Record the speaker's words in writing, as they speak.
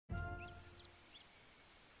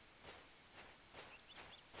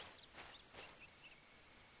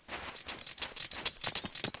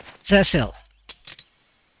Cecil.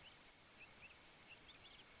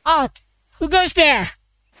 Oh, who goes there?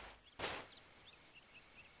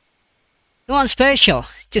 No one special,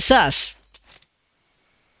 just us.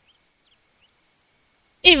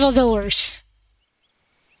 Evildoers.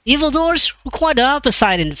 Evildoers? We're quite the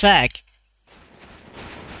opposite, in fact.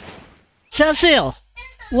 Cecil,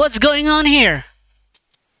 what's going on here?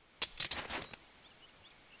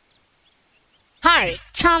 Hi,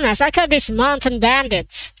 Thomas, I caught these mountain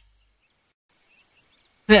bandits.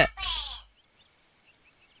 Yeah.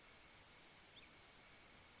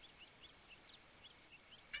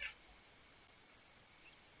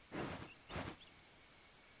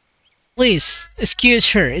 Please,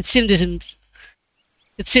 excuse her. It seems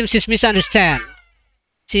she's misunderstood.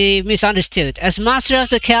 She misunderstood. As master of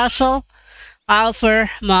the castle, I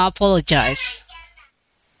offer my apologize.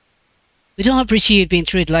 We don't appreciate being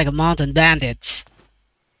treated like a mountain bandit.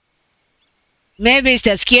 Maybe it's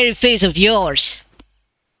that scary face of yours.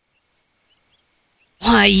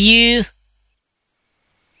 Why, you?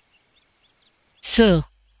 So,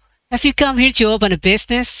 have you come here to open a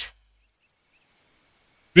business?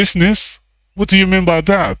 Business? What do you mean by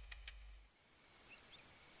that?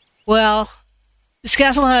 Well, this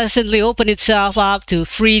castle has recently opened itself up to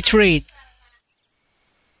free trade.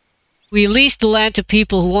 We lease the land to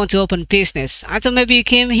people who want to open business. I thought maybe you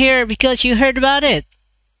came here because you heard about it.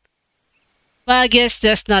 But I guess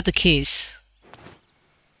that's not the case.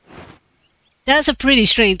 That's a pretty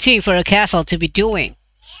strange thing for a castle to be doing.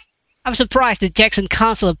 I'm surprised the Zexen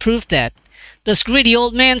Council approved that. Those greedy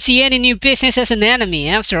old men see any new business as an enemy,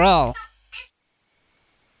 after all.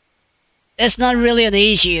 That's not really an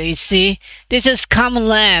issue, you see. This is common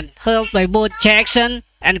land, held by both Zexen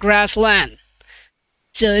and Grassland.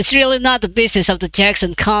 So it's really not the business of the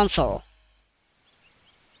Zexen Council.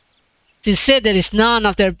 She said that it's none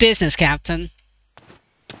of their business, Captain.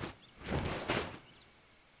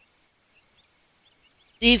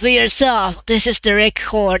 See for yourself, this is the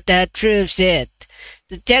record that proves it.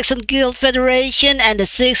 The Zexen Guild Federation and the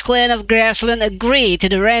 6th Clan of Grassland agreed to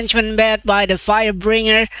the arrangement made by the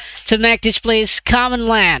Firebringer to make this place common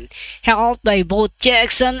land, held by both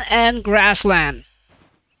Zexen and Grassland.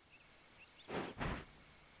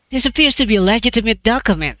 This appears to be a legitimate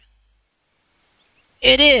document.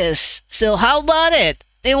 It is. So how about it?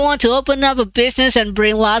 They want to open up a business and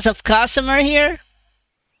bring lots of customers here?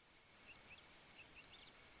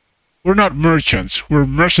 We're not merchants, we're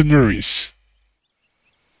mercenaries.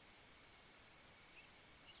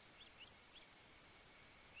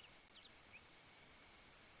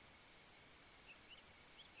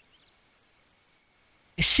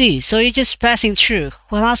 I see, so you're just passing through.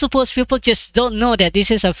 Well, I suppose people just don't know that this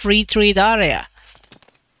is a free trade area.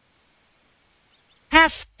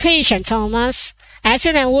 Have patience, Thomas. As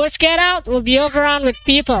soon as words get out, we'll be overrun with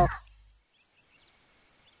people.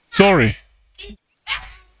 Sorry.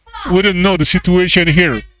 We didn't know the situation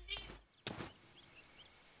here.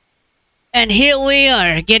 And here we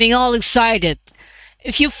are, getting all excited.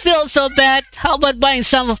 If you feel so bad, how about buying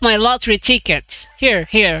some of my lottery tickets? Here.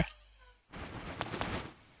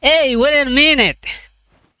 Hey, wait a minute.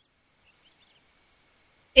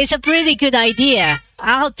 It's a pretty good idea.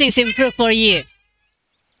 I hope things improve for you.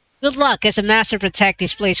 Good luck as a master protect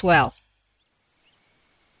this place well.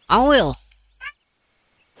 I will.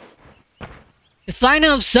 If I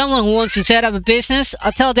know of someone who wants to set up a business,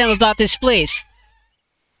 I'll tell them about this place.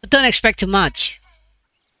 But don't expect too much.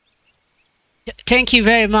 Thank you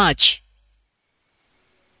very much.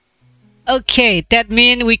 Okay, that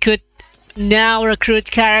means we could now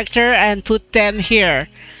recruit character and put them here.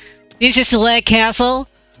 This is the Lake Castle.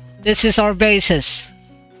 This is our basis.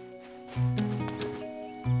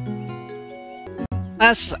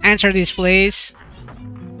 Let's enter this place.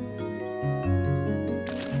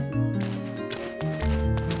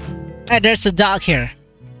 And there's the dock here.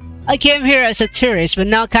 I came here as a tourist, but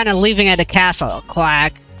now kind of living at the castle.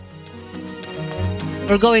 Quack.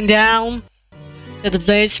 We're going down to the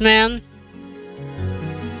basement.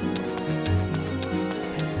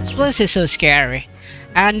 This place is so scary.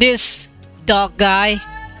 And this dog guy,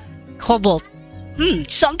 Kobold.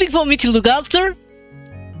 Something for me to look after?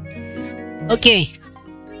 Okay.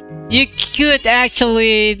 You could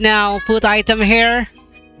actually now put item here.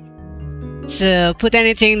 So put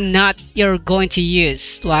anything not you're going to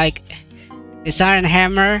use, like this iron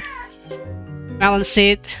hammer, melon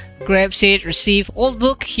seed, grape seed, receive. Old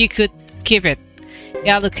book, you could keep it.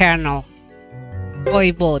 Yellow kernel,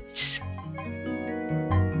 boy boats.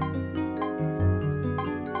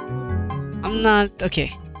 I'm not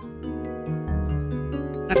okay.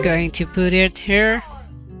 Not going to put it here.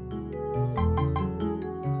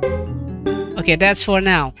 Okay, that's for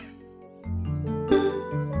now.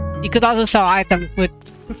 You could also sell items with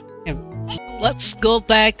him. Let's go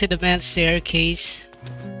back to the main staircase.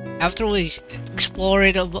 After we explore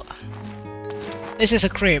it, this is a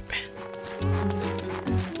crib.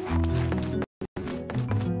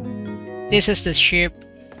 This is the ship.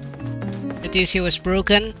 The DC was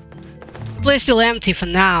broken. The place still empty for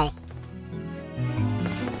now.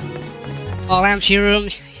 All empty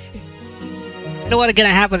rooms. You know what's gonna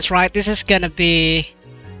happen, right? This is gonna be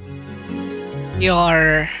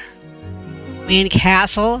your main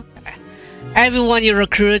castle. Everyone you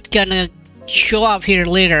recruit gonna show up here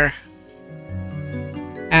later.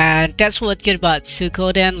 And that's what's good about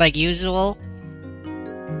Suikoden, like usual.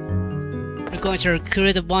 We're going to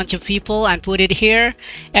recruit a bunch of people and put it here,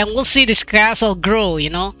 and we'll see this castle grow, you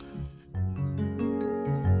know?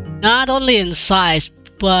 Not only in size,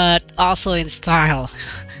 but also in style.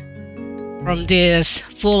 From this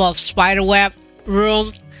full of spiderweb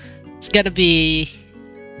room, it's gonna be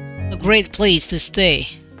a great place to stay.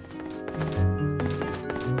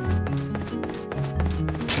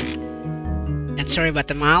 And sorry about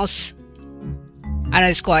the mouse. I know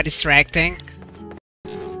it's quite distracting.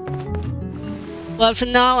 But for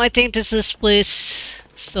now, I think this place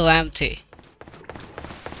still empty.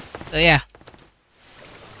 So yeah.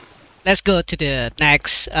 Let's go to the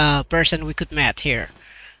next person we could meet here.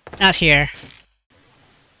 Not here.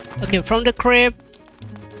 Okay, from the crib,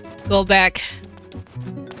 go back.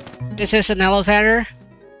 This is an elevator,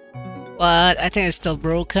 but I think it's still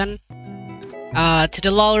broken. To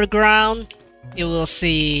the lower ground, you will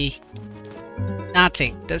see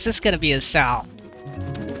nothing. This is gonna be a cell.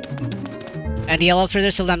 And the elevator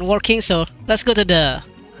is still not working, so let's go to the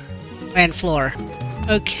main floor.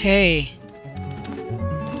 Okay.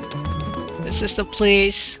 This is the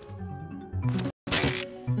place.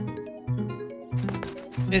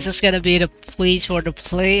 This is gonna be the place for the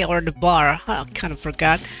play or the bar. I kind of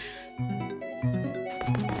forgot.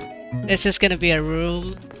 This is gonna be a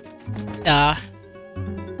room.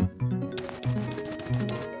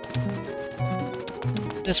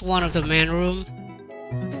 This is one of the main room.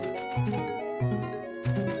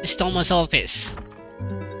 It's Thomas' office.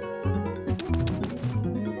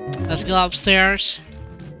 Let's go upstairs.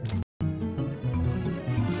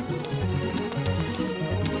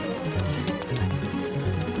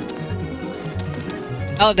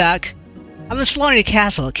 Oh, Doc. I'm exploring the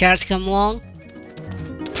castle. Care to come along?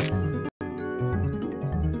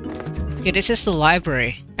 Okay, this is the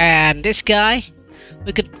library. And this guy,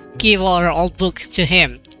 we could give our old book to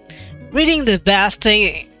him. Reading the best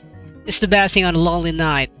thing is the best thing on a lonely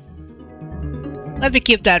night. Let me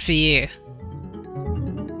keep that for you.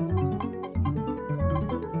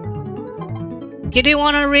 Okay, do you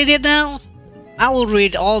want to read it now? I will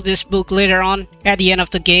read all this book later on at the end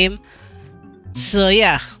of the game. So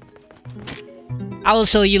yeah, I will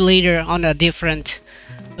show you later on a different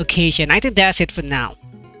occasion. I think that's it for now.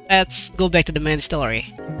 Let's go back to the main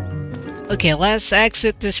story. Okay, let's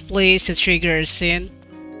exit this place to trigger a scene.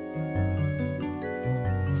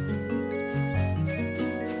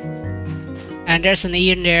 And there's an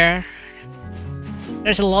E in there.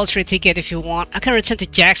 There's a lottery ticket if you want. I can return to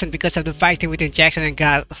Zexen because of the fighting within Zexen and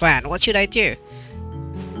Grassland. What should I do?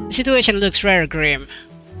 The situation looks very grim.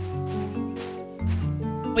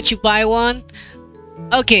 Would you buy one?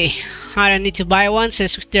 Okay, I don't need to buy one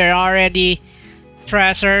since they're already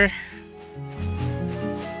treasure.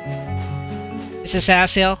 This is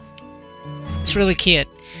Asil. It's really cute.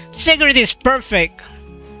 The security is perfect.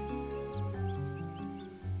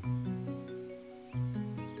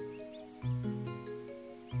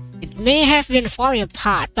 It may have been falling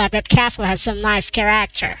apart, but that castle has some nice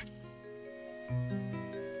character.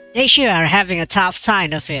 They sure are having a tough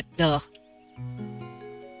time of it, though.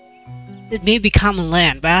 It may be common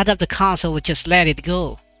land, but I doubt the council would just let it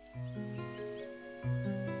go.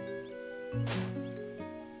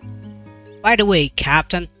 By the way,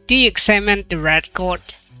 Captain, do you examine the record?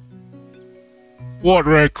 What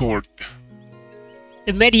record?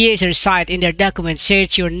 The mediator site in their document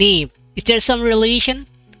says your name. Is there some relation?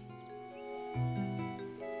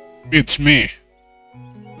 It's me.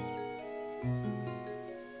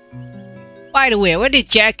 By the way, where did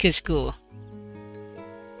Jackus go?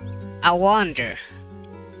 I wonder.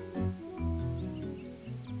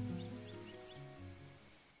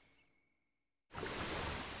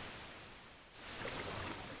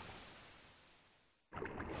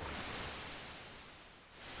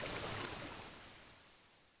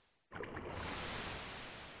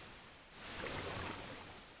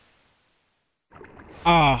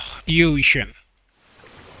 Ah, the ocean.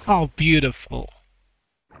 How beautiful.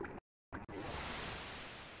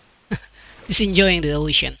 He's enjoying the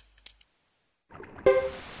ocean.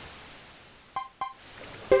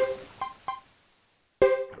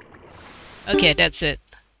 Okay, that's it.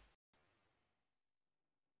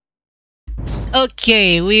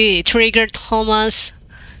 Okay, we triggered Thomas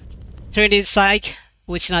Trinity Sight,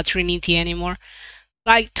 which is not Trinity anymore.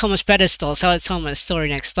 Like Thomas pedestal, so it's Thomas story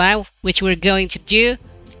next time, which we're going to do.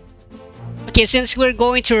 Okay, since we're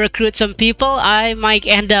going to recruit some people, I might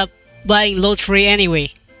end up buying load free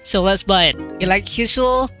anyway. So let's buy it. You like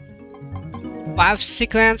usual? 5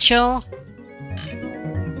 sequential,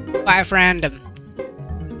 5 random.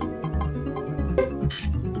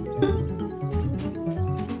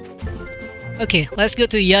 Okay, let's go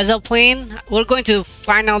to Yaza Plain. We're going to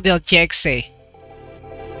Final Del Jexe.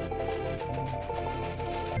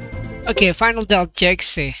 Okay, Final Del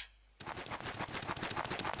Jexe.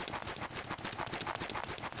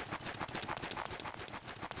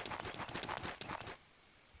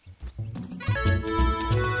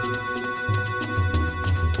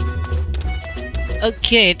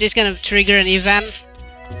 Okay, this is gonna trigger an event.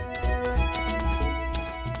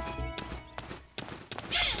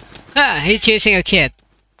 Ah, he's chasing a kid.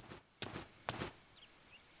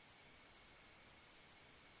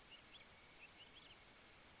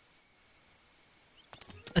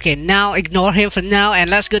 Okay, now ignore him for now and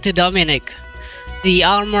let's go to Dominic, the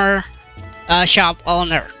armor shop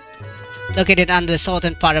owner, located on the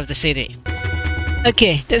southern part of the city.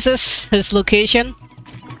 Okay, this is his location.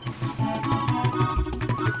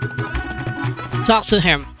 Talk to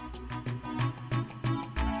him.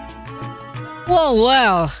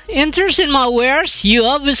 Well, interest in my wares? You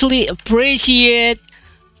obviously appreciate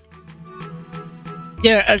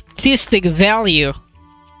their artistic value.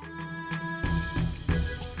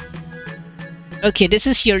 Okay, this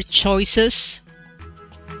is your choices.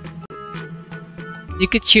 You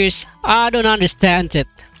could choose. I don't understand it.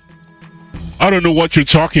 I don't know what you're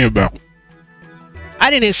talking about. I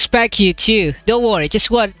didn't expect you to. Don't worry, just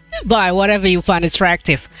buy whatever you find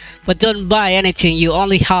attractive. But don't buy anything you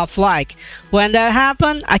only half like. When that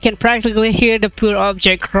happens, I can practically hear the poor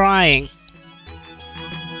object crying.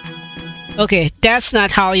 Okay, that's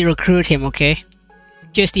not how you recruit him, okay?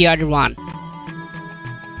 Just the other one.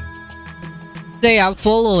 They I'll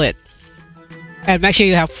follow it. And make sure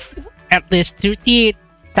you have at least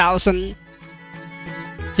 38,000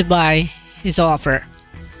 to buy his offer.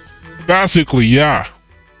 Basically, yeah.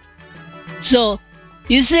 So,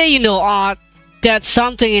 you say you know art, that's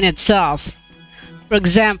something in itself. For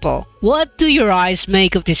example, what do your eyes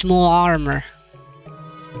make of this small armor?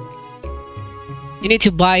 You need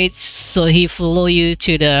to buy it so he follow you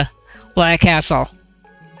to the Black Castle.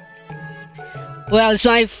 Well, it's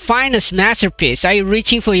my finest masterpiece. Are you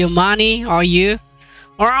reaching for your money? Are you?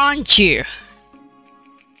 Or aren't you?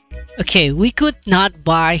 Okay, we could not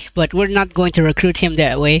buy, but we're not going to recruit him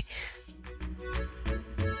that way.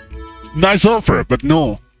 Nice offer, but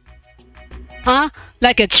no. Huh?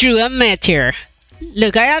 Like a true amateur.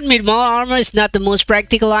 Look, I admit my armor is not the most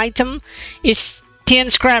practical item. It's thin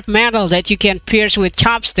scrap metal that you can pierce with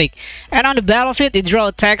chopstick. And on the battlefield, it draws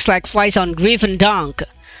attacks like flies on Griffin Dunk.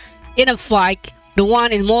 In a fight, the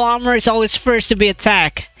one in more armor is always first to be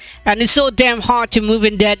attacked. And it's so damn hard to move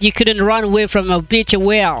in that you couldn't run away from a beach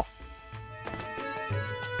whale.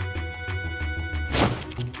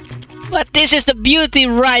 But this is the beauty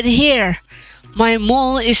right here. My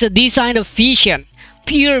mole is a design of vision,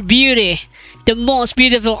 pure beauty. The most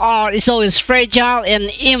beautiful art is always fragile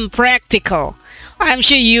and impractical. I'm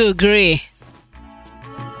sure you agree.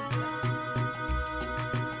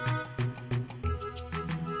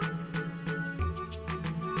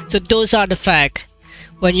 So those are the facts.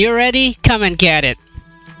 When you're ready, come and get it.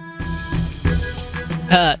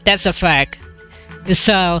 That's a fact. It's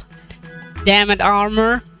diamond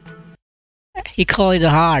armor. He called it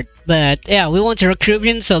hard, but yeah, we want to recruit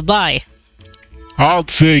him, so buy. I'll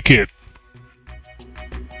take it.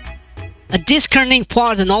 A discerning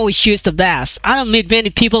person always choose the best. I don't meet many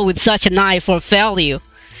people with such an eye for value.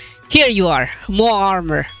 Here you are, more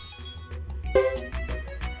armor.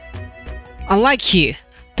 Unlike you,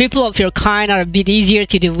 people of your kind are a bit easier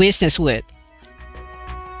to do business with.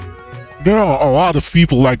 There are a lot of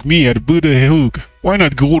people like me at Budehuc. Why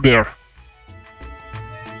not go there?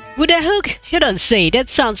 Budehuc? You don't say. That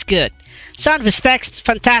sounds good. Sounds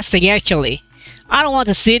fantastic, actually. I don't want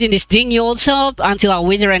to sit in this dingy old shop until I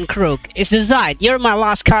wither and crook. It's decided. You're my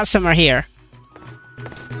last customer here.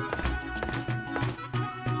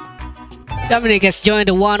 Dominic has joined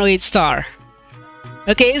the 108 star.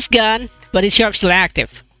 Okay, it's gone, but his shop's still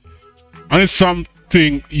active. I need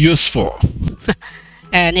something useful.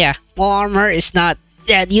 And yeah, more armor is not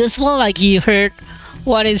that useful like you heard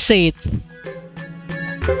what it said.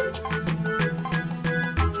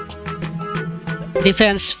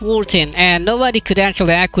 defense 14, and nobody could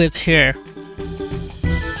actually equip her.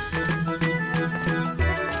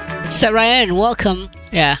 Sarayan, welcome.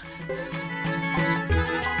 Yeah.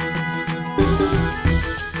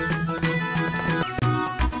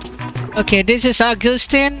 Okay, this is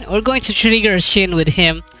Augustine. We're going to trigger a scene with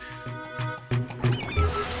him.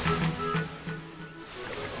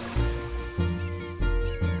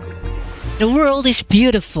 The world is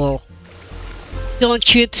beautiful,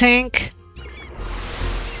 don't you think?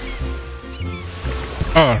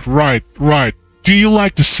 Right. Do you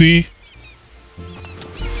like the sea?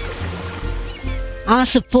 I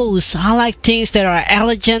suppose I like things that are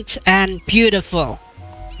elegant and beautiful.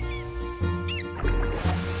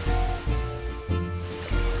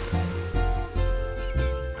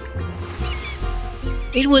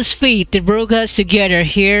 It was fate that brought us together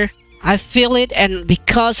here. I feel it, and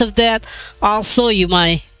because of that, I'll show you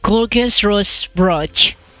my gorgeous rose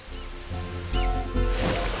brooch.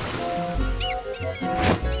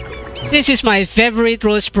 This is my favorite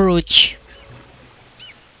rose brooch.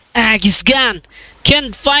 Ah, it's gone.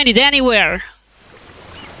 Can't find it anywhere.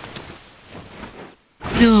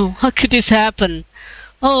 No, how could this happen?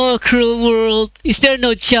 Oh, cruel world. Is there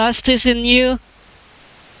no justice in you?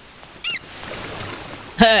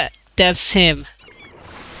 Ha, that's him.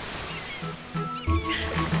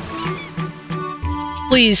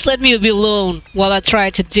 Please, let me be alone while I try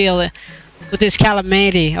to deal with this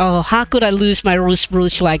calamity. Oh, how could I lose my rose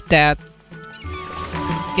brooch like that?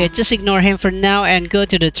 Okay, just ignore him for now and go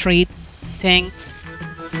to the trade thing.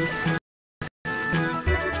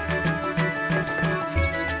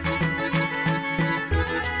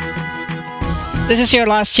 This is your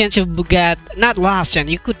last chance to get... Not last chance,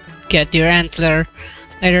 you could get your antler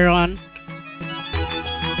later on.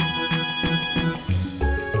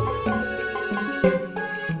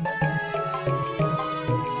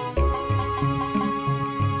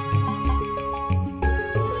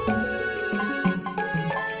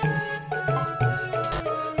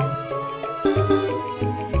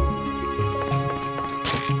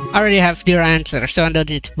 I already have deer antler, so I don't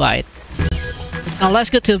need to buy it. Now let's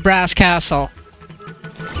go to Brass Castle.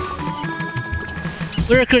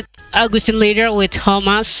 We recruit Augustine later with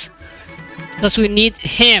Thomas, because we need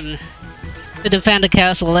him to defend the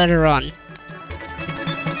castle later on.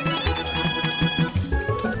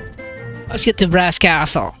 Let's get to Brass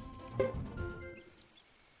Castle.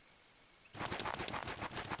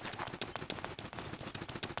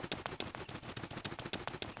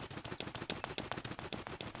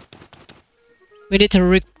 We need to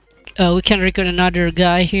we can recruit another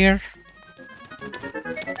guy here.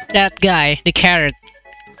 That guy, the carrot.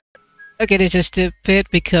 Okay, this is stupid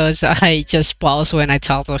because I just paused when I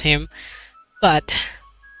talked to him. But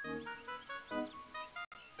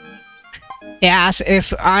he asked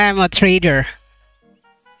if I am a trader.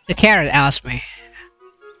 The carrot asked me.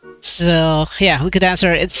 So yeah, we could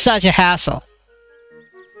answer, it's such a hassle.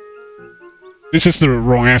 This is the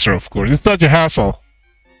wrong answer, of course. It's such a hassle.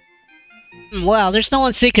 Well, there's no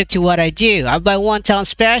one secret to what I do. I buy one-town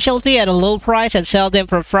specialty at a low price and sell them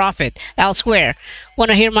for profit elsewhere.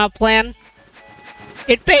 Wanna hear my plan?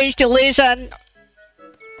 It pays to listen.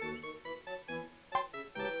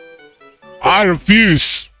 I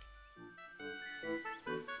refuse.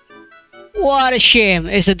 What a shame.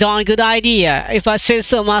 It's a darn good idea, if I say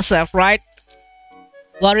so myself, right?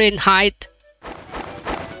 Warren height.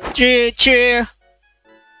 True.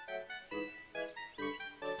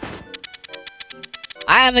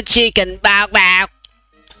 I am a chicken, bow bow.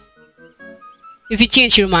 If you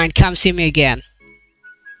change your mind, come see me again.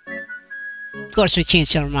 Of course we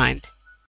changed our mind.